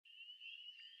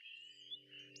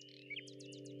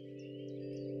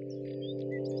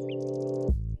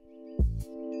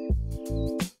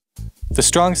The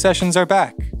Strong Sessions are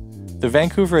back. The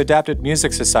Vancouver Adapted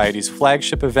Music Society's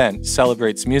flagship event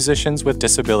celebrates musicians with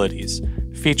disabilities,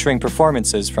 featuring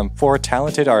performances from 4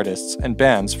 talented artists and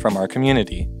bands from our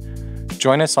community.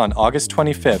 Join us on August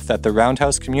 25th at the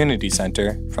Roundhouse Community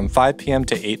Centre from 5 p.m.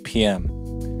 to 8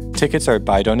 p.m. Tickets are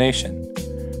by donation.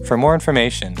 For more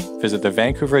information, visit the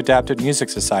Vancouver Adapted Music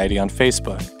Society on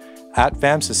Facebook, at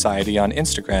VAMS Society on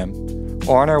Instagram,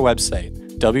 or on our website,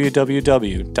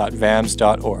 www.vams.org.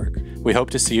 We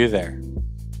hope to see you there.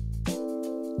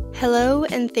 Hello,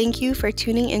 and thank you for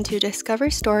tuning into Discover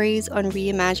Stories on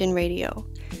Reimagine Radio.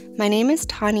 My name is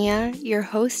Tanya, your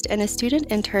host and a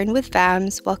student intern with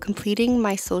VAMS while completing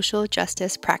my social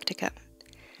justice practicum.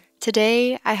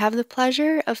 Today, I have the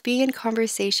pleasure of being in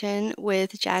conversation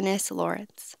with Janice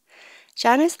Laurence.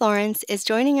 Janice Laurence is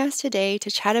joining us today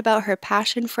to chat about her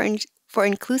passion for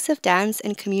inclusive dance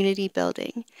and community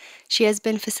building. She has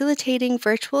been facilitating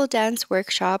virtual dance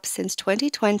workshops since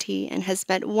 2020 and has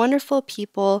met wonderful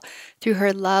people through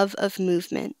her love of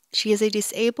movement. She is a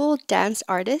disabled dance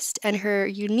artist, and her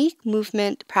unique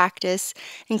movement practice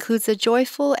includes a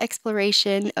joyful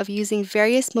exploration of using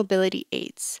various mobility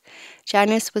aids.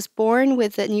 Janice was born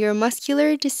with the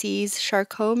neuromuscular disease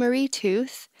Charcot Marie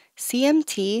Tooth,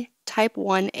 CMT, type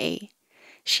 1A.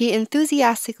 She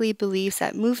enthusiastically believes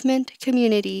that movement,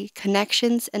 community,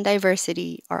 connections, and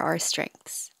diversity are our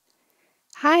strengths.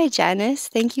 Hi, Janice.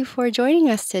 Thank you for joining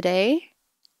us today.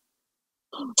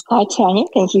 Hi, Tanya.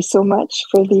 Thank you so much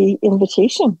for the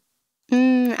invitation.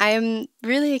 I am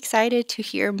really excited to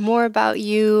hear more about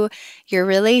you, your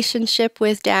relationship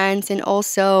with dance, and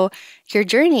also your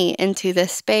journey into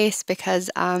this space,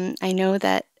 because I know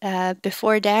that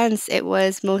before dance, it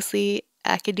was mostly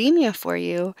academia for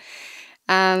you.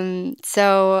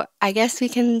 So I guess we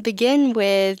can begin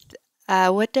with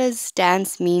what does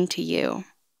dance mean to you?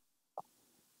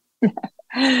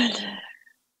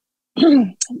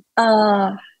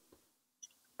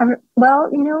 Well,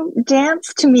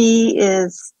 dance to me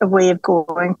is a way of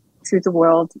going through the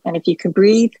world. And if you can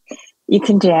breathe, you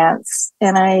can dance.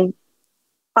 And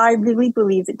I really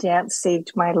believe that dance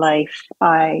saved my life.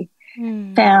 I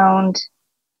found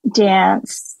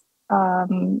dance.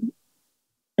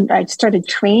 And I started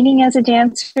training as a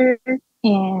dancer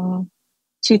in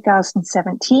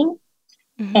 2017.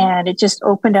 And it just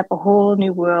opened up a whole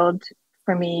new world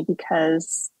for me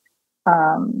because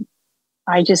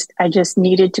I just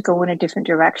needed to go in a different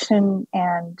direction,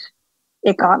 and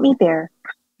it got me there.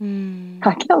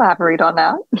 I can elaborate on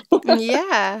that.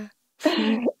 Yeah.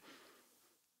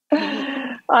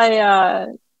 I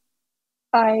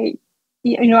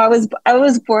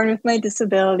was born with my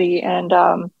disability, and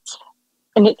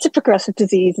it's a progressive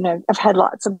disease, and I've had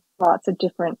lots of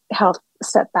different health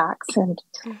setbacks, and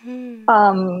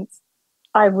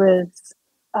I was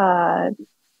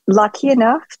lucky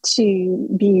enough to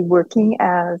be working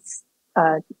as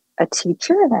a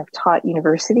teacher, and I've taught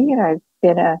university, and I've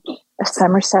been a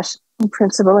summer session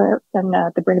principal in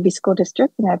the Burnaby School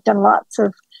District, and I've done lots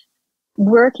of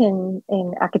work in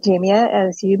academia,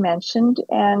 as you mentioned,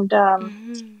 and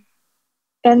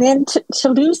then to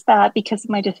lose that because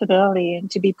of my disability, and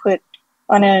to be put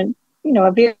on a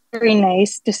very, very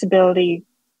nice disability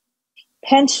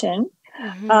pension.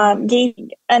 Gave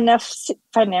enough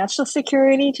financial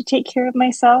security to take care of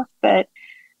myself, but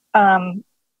I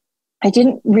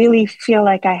didn't really feel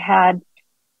like I had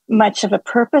much of a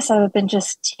purpose other than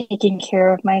just taking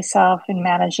care of myself and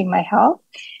managing my health.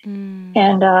 And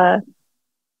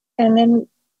then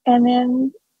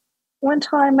one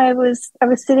time I was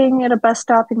sitting at a bus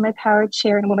stop in my power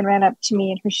chair, and a woman ran up to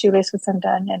me, and her shoelace was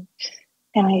undone,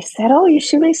 and I said, "Oh, your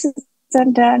shoelace is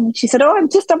undone." She said, "Oh, I'm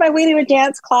just on my way to a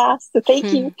dance class, so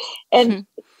thank you." And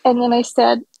then I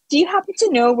said, "Do you happen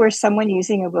to know where someone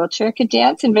using a wheelchair could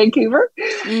dance in Vancouver?"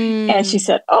 And she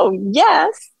said, "Oh,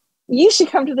 yes, you should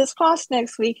come to this class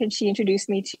next week." And she introduced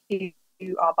me to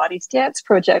All Bodies Dance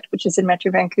Project, which is in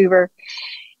Metro Vancouver.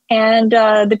 And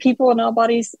the people in All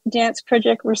Bodies Dance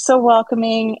Project were so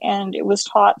welcoming, and it was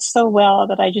taught so well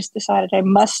that I just decided I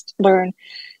must learn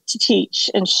to teach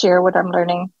and share what I'm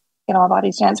learning in All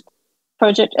Bodies Dance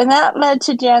Project. And that led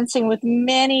to dancing with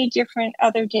many different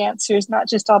other dancers, not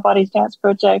just All Bodies Dance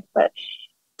Project, but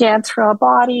Dance for All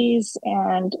Bodies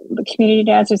and the community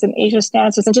dancers and Ageless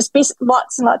dancers, and just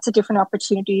lots and lots of different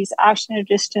opportunities, action at a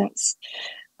distance,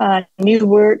 new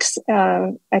works.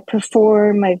 I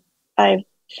perform. I've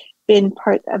been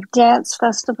part of dance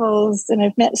festivals, and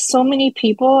I've met so many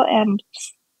people, and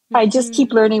I just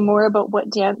keep learning more about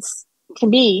what dance can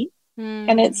be.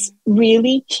 And it's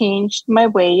really changed my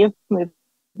way of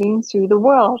moving through the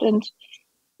world. And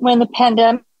when the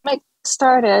pandemic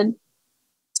started,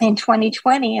 in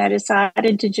 2020, I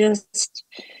decided to just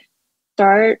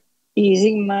start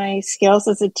using my skills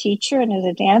as a teacher and as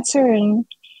a dancer,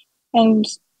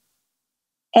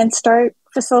 and start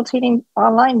facilitating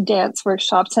online dance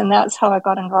workshops. And that's how I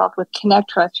got involved with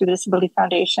Connectra through the Disability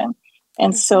Foundation.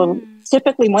 And so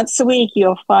typically once a week,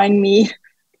 you'll find me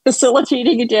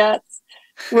facilitating a dance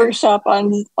workshop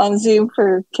on Zoom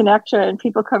for Connectra, and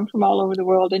people come from all over the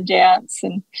world and dance.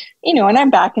 And, and I'm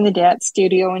back in the dance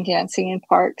studio and dancing in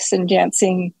parks and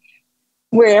dancing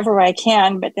wherever I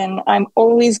can. But then I'm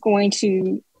always going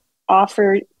to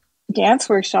offer dance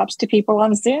workshops to people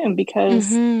on Zoom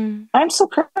because I'm so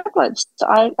privileged.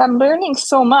 I'm learning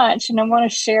so much and I want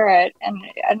to share it. And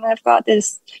I've got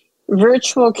this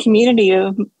virtual community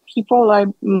of people I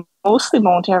mostly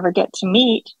won't ever get to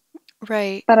meet.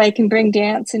 Right. But I can bring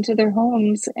dance into their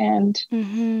homes. And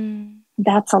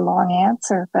that's a long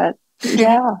answer. But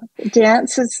yeah,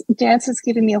 dance has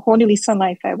given me a whole new lease on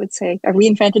life, I would say. I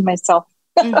reinvented myself.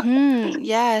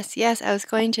 Yes, yes. I was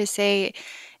going to say,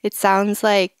 it sounds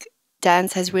like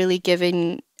dance has really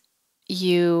given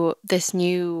you this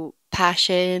new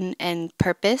passion and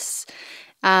purpose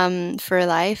for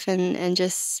life, and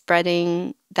just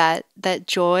spreading that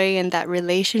joy and that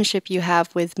relationship you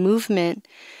have with movement,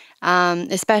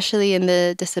 especially in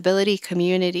the disability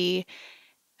community,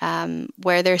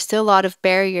 where there's still a lot of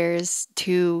barriers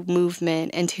to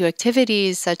movement and to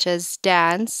activities such as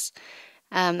dance.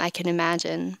 I can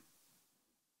imagine.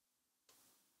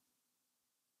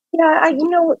 Yeah,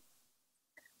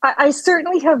 I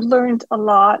certainly have learned a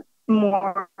lot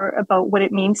more about what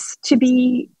it means to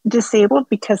be disabled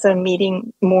because I'm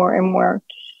meeting more and more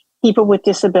people with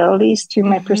disabilities through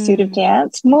my pursuit of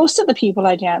dance. Most of the people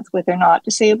I dance with are not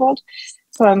disabled.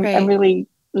 So I'm really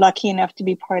lucky enough to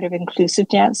be part of inclusive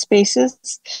dance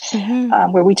spaces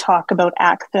where we talk about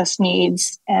access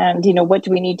needs and, what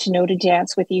do we need to know to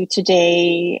dance with you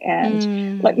today?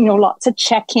 And, lots of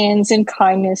check-ins and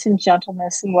kindness and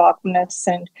gentleness and welcomeness.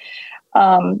 And,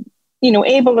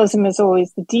 ableism is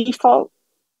always the default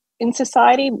in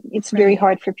society. It's very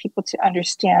hard for people to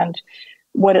understand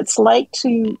what it's like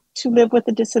to live with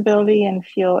a disability and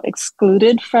feel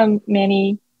excluded from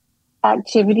many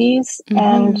activities.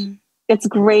 And it's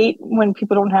great when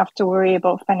people don't have to worry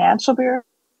about financial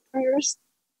barriers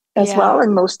as well.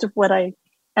 And most of what I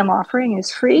am offering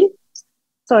is free.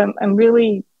 So I'm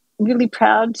really, really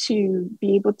proud to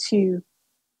be able to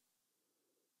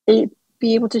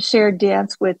share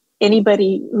dance with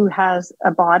anybody who has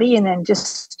a body, and then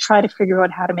just try to figure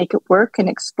out how to make it work and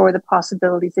explore the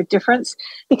possibilities of difference,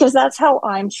 because that's how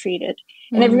I'm treated.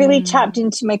 And I've really tapped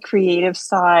into my creative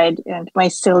side and my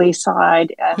silly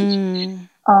side. And,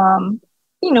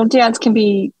 dance can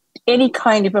be any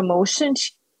kind of emotion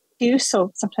too.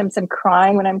 So sometimes I'm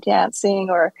crying when I'm dancing,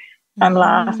 or I'm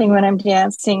laughing when I'm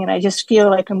dancing, and I just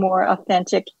feel like a more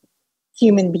authentic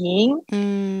human being.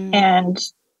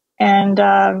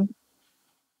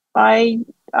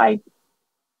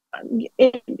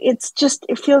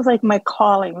 It feels like my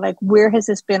calling. Like, where has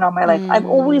this been all my life? I've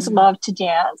always loved to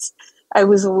dance. I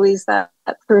was always that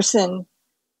person,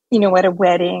 at a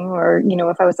wedding, or,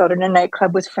 if I was out in a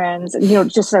nightclub with friends,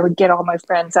 just I would get all my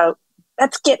friends out.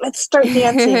 Let's start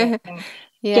dancing and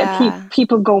get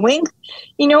people going,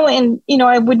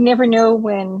 I would never know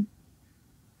when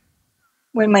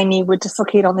my knee would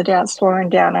dislocate on the dance floor and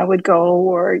down I would go,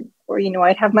 or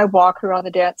I'd have my walker on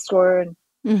the dance floor and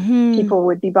people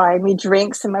would be buying me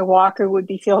drinks and my walker would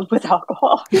be filled with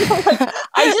alcohol.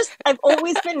 I've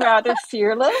always been rather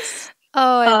fearless.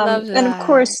 Oh, I love that. And of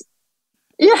course,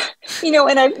 and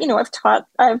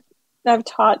I've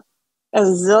taught a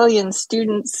zillion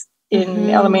students in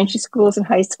elementary schools and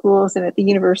high schools and at the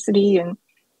university and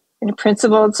a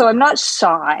principal. And so I'm not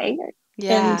shy.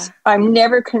 And I'm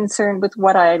never concerned with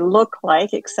what I look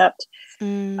like, except,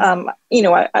 I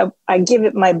give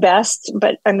it my best,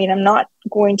 but I'm not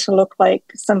going to look like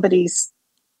somebody's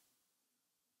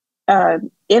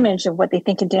image of what they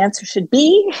think a dancer should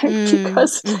be,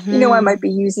 because, I might be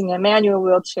using a manual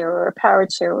wheelchair or a power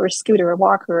chair or a scooter or a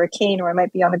walker or a cane, or I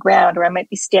might be on the ground, or I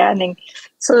might be standing.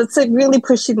 So it's like really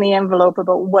pushing the envelope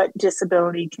about what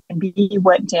disability can be,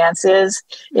 what dance is.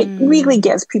 It really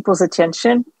gets people's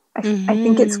attention. I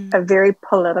think it's a very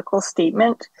political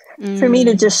statement for me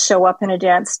to just show up in a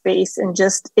dance space and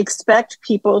just expect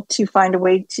people to find a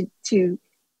way to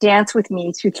dance with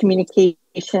me through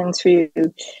communication, through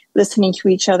listening to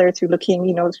each other, through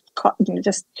looking,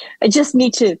 I just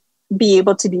need to be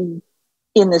able to be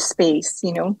in the space,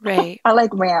 Right. I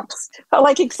like ramps. I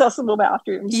like accessible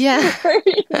bathrooms. Yeah.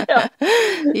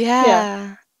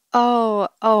 Yeah. Oh,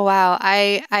 wow.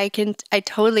 I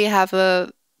totally have a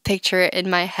picture in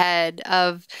my head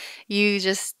of you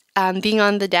just being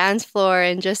on the dance floor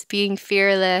and just being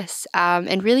fearless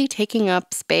and really taking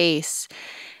up space.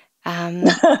 And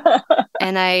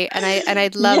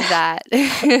I'd love that.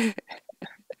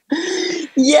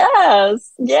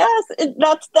 Yes, yes.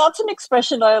 That's an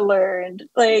expression I learned.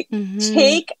 Like,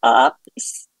 take up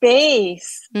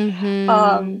space.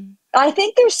 I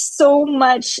think there's so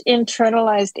much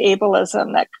internalized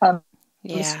ableism that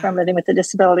comes from living with a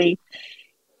disability.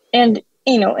 And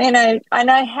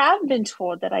and I have been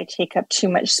told that I take up too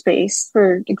much space,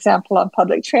 for example, on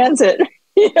public transit.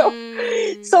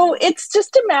 So it's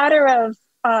just a matter of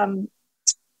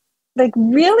like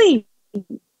really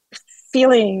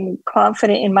feeling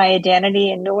confident in my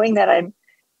identity and knowing that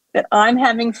I'm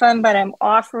having fun, but I'm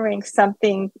offering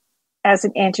something as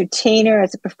an entertainer,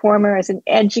 as a performer, as an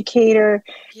educator,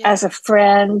 as a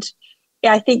friend.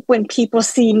 I think when people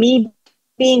see me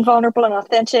being vulnerable and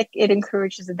authentic, it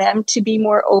encourages them to be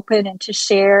more open and to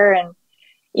share. And,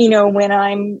 when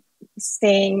I'm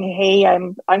saying, hey,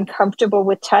 I'm uncomfortable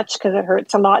with touch because it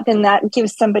hurts a lot, then that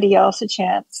gives somebody else a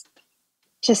chance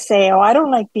to say, oh, I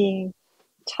don't like being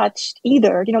touched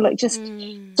either. Like just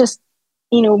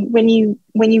when you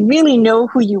really know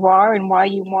who you are and why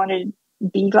you want to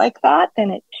be like that,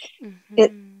 then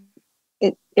it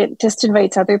just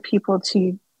invites other people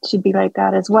to be like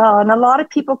that as well. And a lot of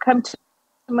people come to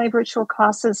my virtual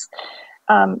classes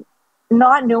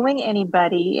not knowing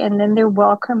anybody, and then they're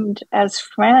welcomed as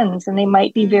friends, and they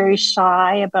might be very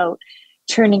shy about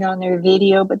turning on their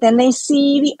video, but then they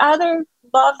see the other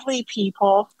lovely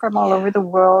people from all over the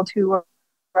world who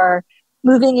are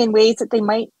moving in ways that they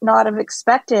might not have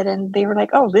expected, and they were like,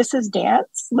 oh, this is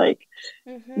dance, like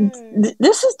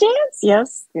this is dance,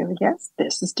 yes,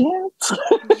 this is dance.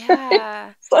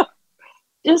 So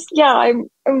I'm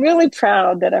really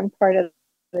proud that I'm part of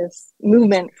this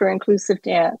movement for inclusive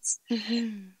dance.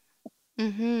 And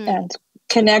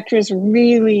Connectors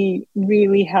really,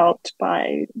 really helped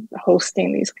by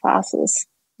hosting these classes.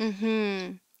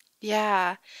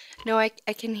 Yeah, no, I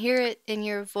can hear it in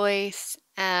your voice,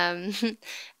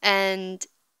 and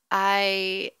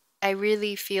I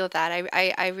really feel that.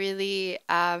 I really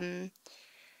am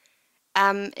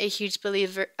a huge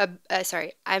believer.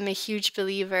 I'm a huge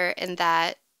believer in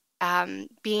that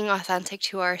being authentic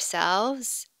to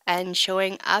ourselves and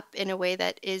showing up in a way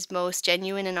that is most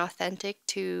genuine and authentic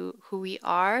to who we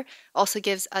are also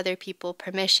gives other people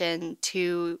permission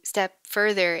to step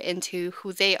further into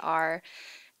who they are.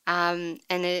 And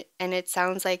it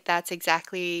sounds like that's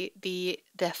exactly the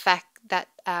effect that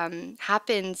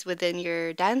happens within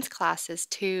your dance classes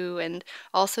too, and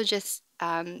also just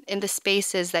in the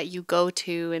spaces that you go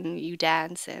to and you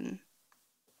dance in.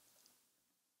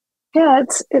 Yeah,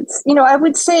 it's I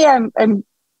would say I'm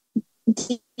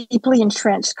deeply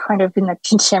entrenched kind of in the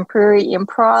contemporary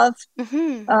improv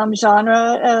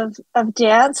genre of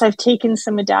dance. I've taken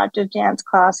some adaptive dance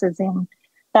classes in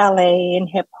ballet and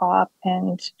hip hop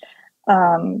and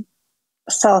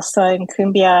salsa and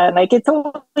cumbia, and like it's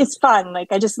always fun. Like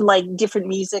I just like different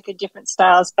music and different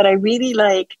styles, but I really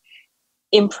like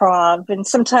improv. And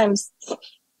sometimes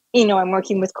I'm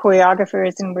working with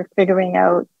choreographers and we're figuring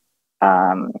out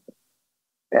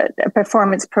a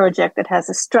performance project that has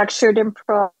a structured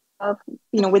improv.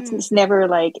 It's never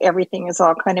like everything is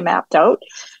all kind of mapped out.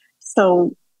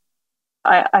 So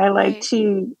I like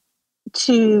to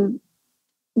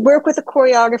work with a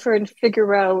choreographer and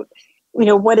figure out,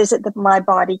 what is it that my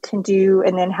body can do,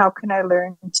 and then how can I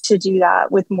learn to do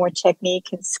that with more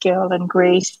technique and skill and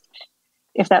grace,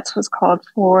 if that's what's called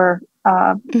for.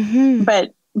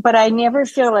 But I never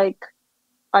feel like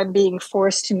I'm being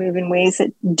forced to move in ways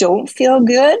that don't feel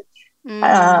good.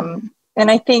 And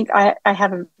I think I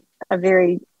have a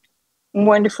very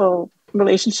wonderful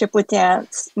relationship with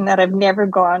dance, and that I've never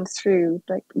gone through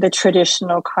like the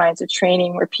traditional kinds of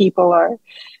training where people are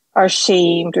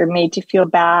shamed or made to feel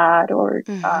bad or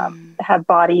have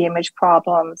body image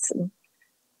problems. And,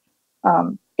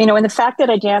 and the fact that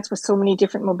I dance with so many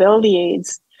different mobility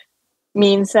aids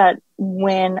means that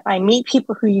when I meet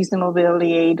people who use the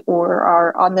mobility aid or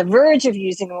are on the verge of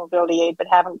using a mobility aid but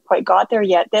haven't quite got there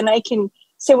yet, then I can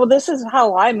say, well, this is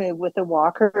how I move with a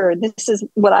walker, or this is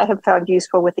what I have found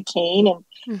useful with a cane. And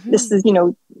this is,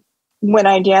 when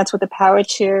I dance with a power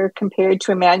chair compared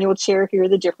to a manual chair, here are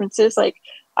the differences. Like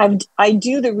I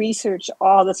do the research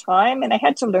all the time, and I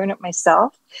had to learn it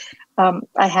myself.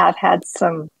 I have had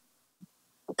some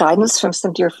guidance from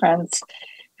some dear friends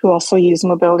who also use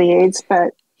mobility aids,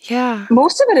 but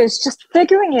most of it is just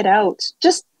figuring it out,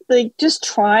 just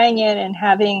trying it and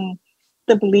having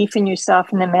the belief in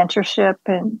yourself and the mentorship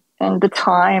and the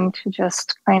time to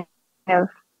just kind of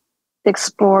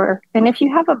explore. And if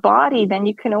you have a body, then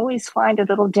you can always find a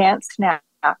little dance snack,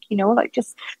 like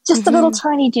just a little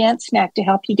tiny dance snack to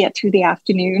help you get through the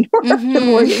afternoon or the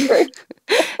morning. Right?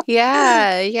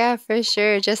 Yeah, for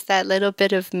sure. Just that little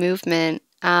bit of movement.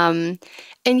 And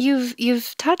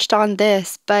you've touched on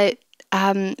this, but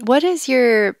what is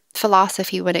your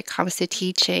philosophy when it comes to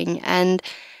teaching, and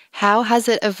how has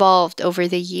it evolved over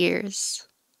the years?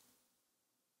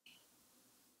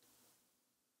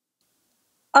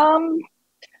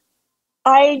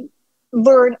 I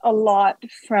learn a lot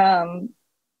from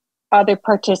other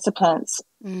participants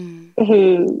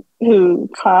who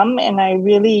come, and I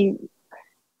really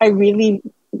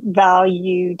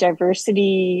value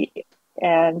diversity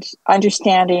and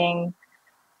understanding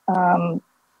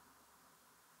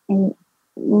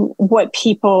what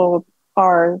people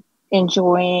are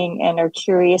enjoying and are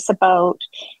curious about.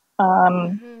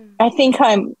 I think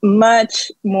I'm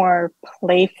much more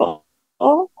playful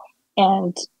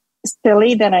and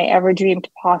silly than I ever dreamed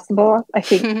possible. I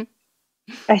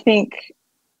think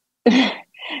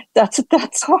that's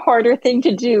a harder thing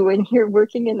to do when you're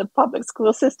working in the public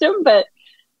school system. But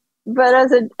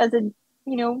as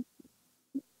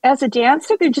a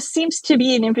dancer, there just seems to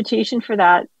be an invitation for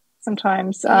that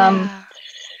sometimes. Yeah.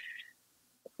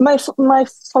 My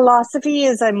philosophy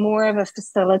is I'm more of a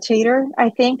facilitator, I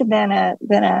think, than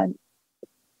a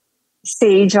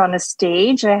sage on a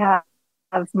stage. I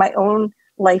have my own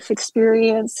life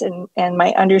experience and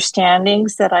my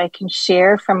understandings that I can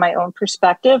share from my own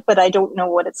perspective, but I don't know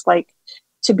what it's like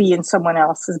to be in someone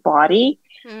else's body.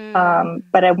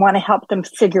 But I want to help them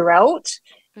figure out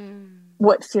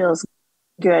what feels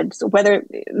good. So whether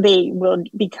they will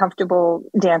be comfortable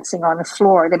dancing on the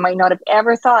floor. They might not have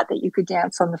ever thought that you could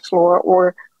dance on the floor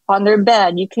or on their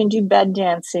bed. You can do bed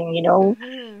dancing, you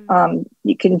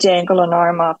can dangle an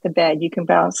arm off the bed. You can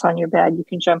bounce on your bed. You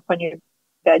can jump on your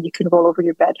bed. You can roll over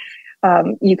your bed. I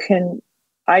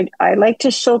like to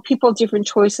show people different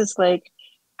choices, like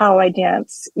how I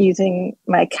dance using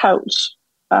my couch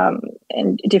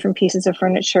and different pieces of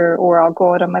furniture, or I'll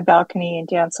go out on my balcony and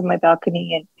dance on my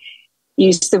balcony and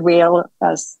use the rail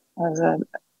as a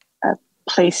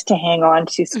place to hang on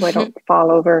to so I don't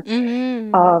fall over.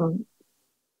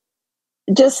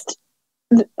 Just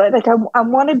like I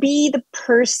want to be the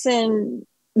person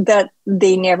that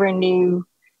they never knew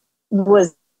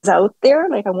was out there.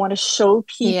 Like I want to show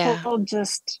people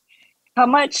just how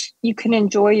much you can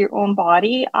enjoy your own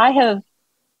body. I have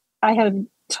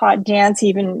taught dance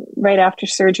even right after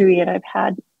surgery, and I've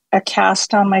had a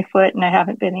cast on my foot, and I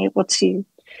haven't been able to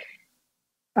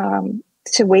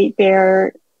weight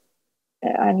bear.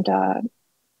 And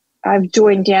I've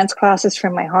joined dance classes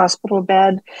from my hospital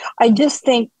bed. I just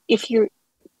think if you're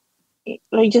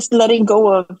like just letting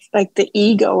go of like the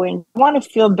ego and want to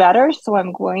feel better, so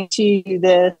I'm going to do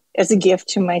this as a gift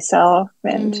to myself.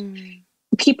 And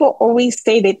people always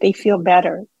say that they feel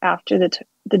better after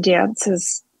the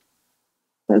dances.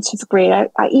 That's just great.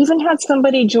 I even had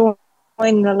somebody join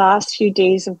the last few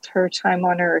days of her time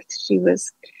on Earth. She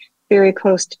was very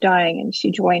close to dying, and she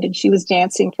joined, and she was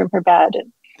dancing from her bed.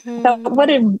 And I thought, what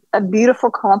a beautiful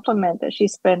compliment that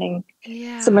she's spending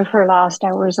some of her last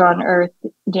hours on Earth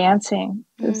dancing.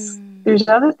 There's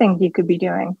other things you could be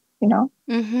doing,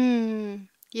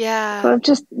 Yeah. So I'm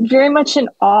just very much in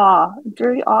awe,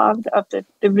 very awe of the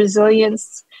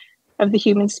resilience of the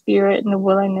human spirit and the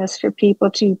willingness for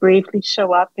people to bravely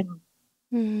show up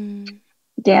and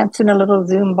dance in a little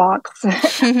Zoom box.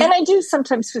 And I do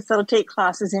sometimes facilitate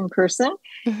classes in person.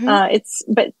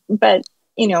 But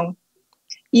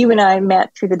you and I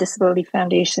met through the Disability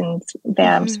Foundation's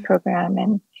VAMS program,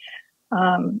 and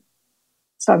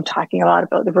so I'm talking a lot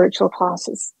about the virtual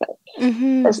classes. But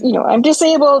as I'm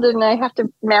disabled and I have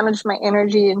to manage my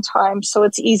energy and time, so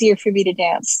it's easier for me to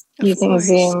dance using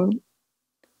Zoom.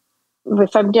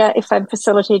 If I'm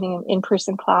facilitating an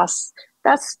in-person class,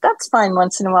 that's fine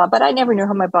once in a while, but I never know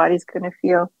how my body's going to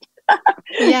feel.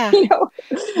 Yeah,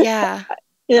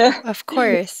 of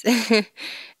course.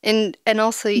 and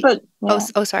also, but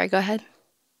sorry, go ahead.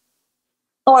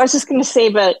 I was just going to say,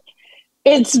 but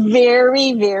it's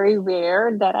very, very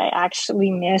rare that I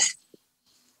actually miss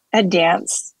a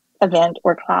dance event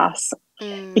or class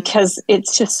because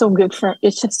it's just so good for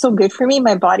me.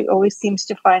 My body always seems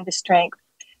to find the strength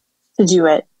to do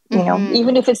it.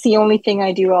 Even if it's the only thing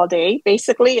I do all day,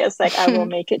 basically, it's like I will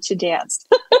make it to dance.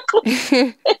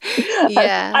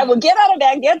 I will get out of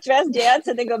bed, get dressed, dance,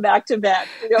 and then go back to bed.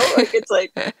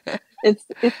 It's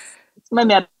my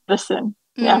medicine.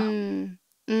 Yeah.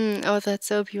 Oh, that's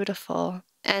so beautiful.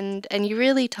 And you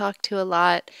really talk to a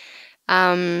lot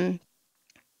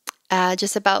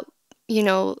just about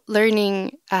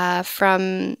learning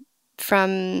from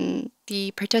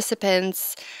the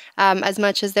participants, as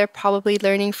much as they're probably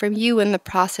learning from you in the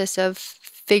process of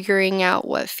figuring out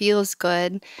what feels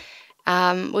good,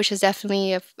 which is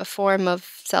definitely a form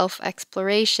of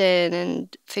self-exploration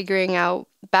and figuring out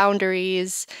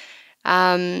boundaries.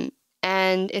 And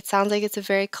it sounds like it's a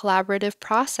very collaborative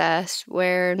process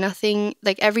where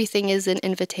everything is an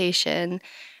invitation,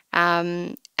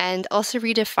 and also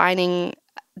redefining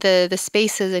the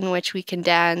spaces in which we can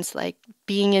dance, like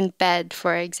being in bed,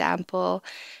 for example,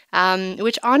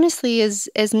 which honestly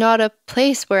is not a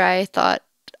place where I thought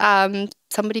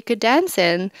somebody could dance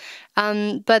in.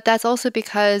 But that's also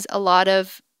because a lot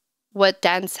of what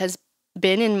dance has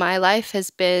been in my life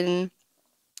has been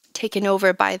taken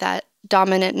over by that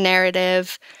dominant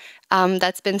narrative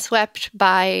that's been swept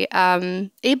by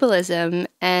ableism.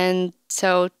 And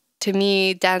so to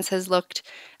me, dance has looked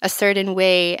a certain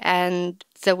way, and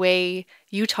the way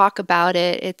you talk about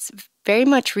it, it's very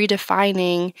much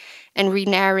redefining and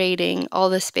re-narrating all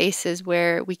the spaces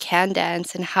where we can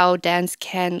dance and how dance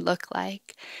can look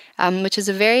like, which is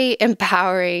a very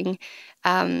empowering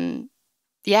thing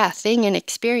and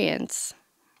experience.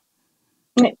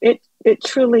 It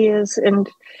truly is. And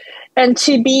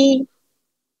to be,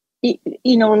 like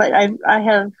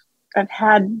I've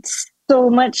had so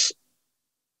much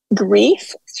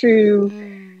grief through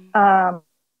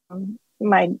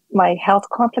my health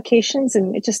complications,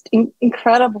 and it's just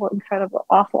incredible,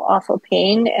 awful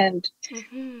pain, and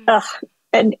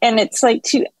and it's like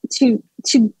to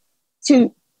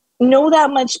know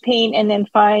that much pain and then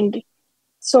find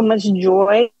so much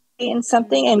joy in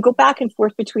something and go back and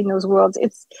forth between those worlds.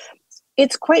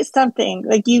 It's quite something.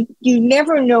 Like you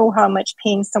never know how much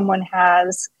pain someone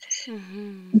has,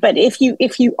 but if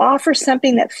you offer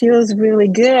something that feels really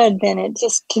good, then it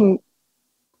just can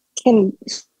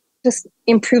just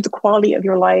improve the quality of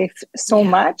your life so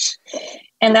much.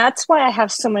 And that's why I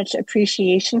have so much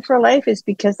appreciation for life, is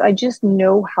because I just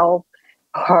know how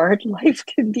hard life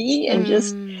can be, and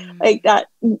just like that.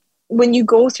 When you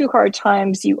go through hard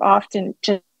times, you often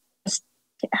just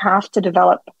have to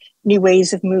develop new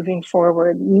ways of moving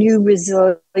forward, new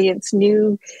resilience,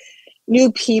 new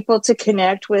people to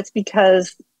connect with,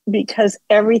 because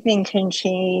everything can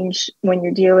change when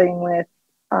you're dealing with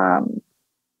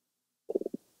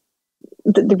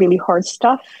the really hard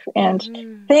stuff.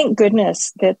 And thank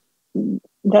goodness that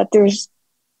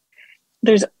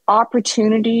there's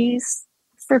opportunities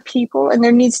for people, and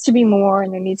there needs to be more,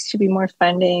 and there needs to be more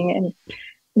funding, and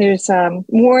there's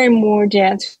more and more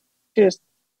dancers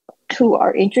who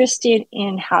are interested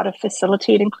in how to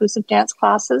facilitate inclusive dance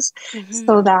classes,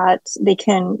 so that they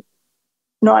can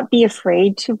not be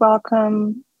afraid to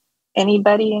welcome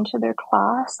anybody into their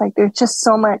class. Like there's just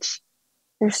so much,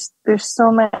 there's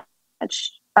so much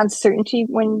uncertainty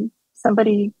when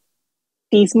somebody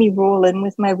sees me roll in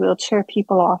with my wheelchair.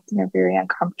 People often are very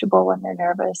uncomfortable and they're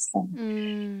nervous,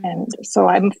 and so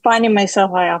I'm finding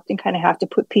myself, I often kind of have to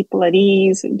put people at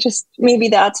ease, and just maybe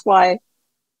that's why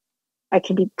I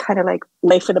can be kind of like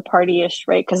life of the party-ish,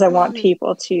 right? Because I want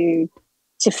people to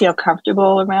feel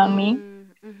comfortable around me.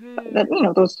 That,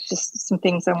 those are just some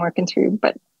things I'm working through.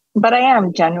 But I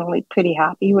am generally pretty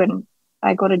happy when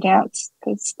I go to dance,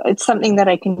 because it's something that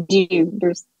I can do.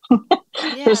 There's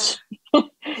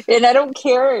and I don't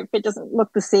care if it doesn't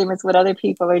look the same as what other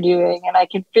people are doing, and I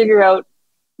can figure out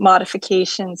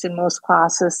modifications in most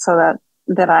classes so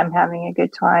that I'm having a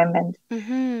good time. And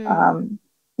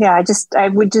I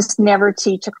would just never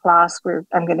teach a class where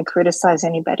I'm going to criticize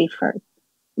anybody for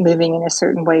moving in a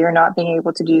certain way or not being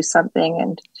able to do something.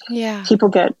 And people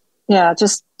get, I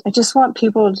just want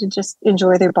people to just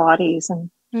enjoy their bodies.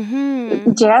 And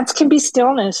dance can be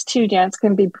stillness too. Dance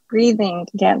can be breathing.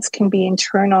 Dance can be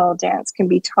internal. Dance can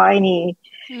be tiny.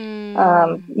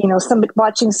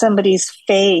 Watching somebody's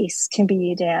face can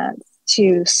be a dance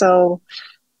too. So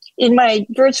in my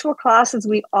virtual classes,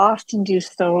 we often do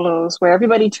solos where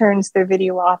everybody turns their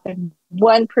video off and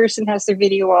one person has their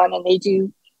video on and they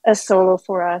do a solo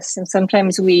for us. And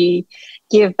sometimes we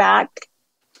give back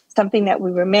something that we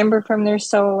remember from their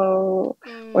solo,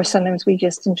 or sometimes we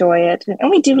just enjoy it. And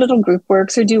we do little group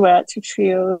works or duets or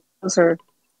trios, or,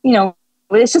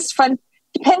 it's just fun.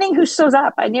 Depending who shows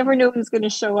up. I never know who's going to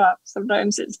show up.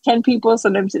 Sometimes it's 10 people.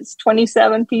 Sometimes it's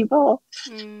 27 people.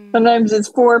 Sometimes it's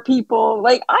 4 people.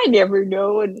 Like, I never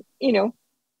know. And,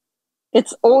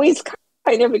 it's always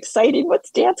kind of exciting. What's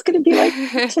dance going to be like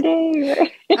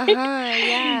today?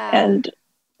 And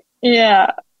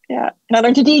yeah. And I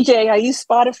learned to DJ. I use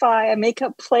Spotify. I make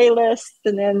up playlists.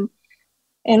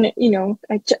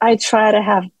 I try to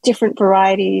have different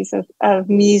varieties of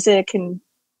music, and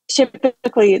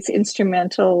typically it's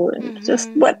instrumental, and just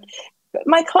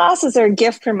my classes are a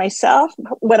gift for myself,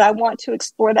 what I want to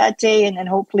explore that day. And then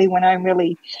hopefully when I'm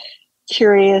really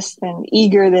curious and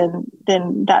eager,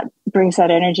 then that brings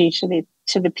that energy to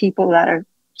the people that are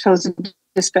chosen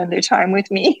to spend their time with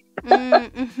me. Yeah,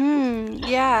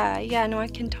 no, I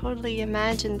can totally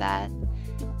imagine that.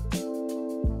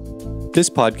 This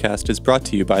podcast is brought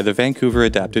to you by the Vancouver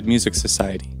Adapted Music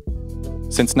Society.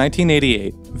 Since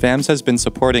 1988, VAMS has been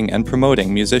supporting and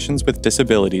promoting musicians with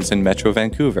disabilities in Metro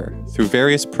Vancouver through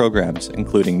various programs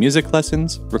including music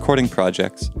lessons, recording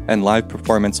projects, and live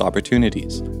performance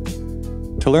opportunities.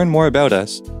 To learn more about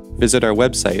us, visit our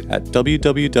website at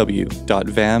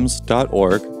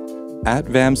www.vams.org, at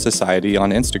VAMS Society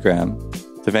on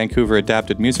Instagram, the Vancouver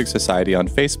Adapted Music Society on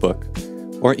Facebook,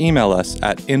 or email us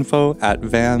at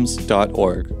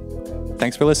info@vams.org.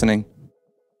 Thanks for listening.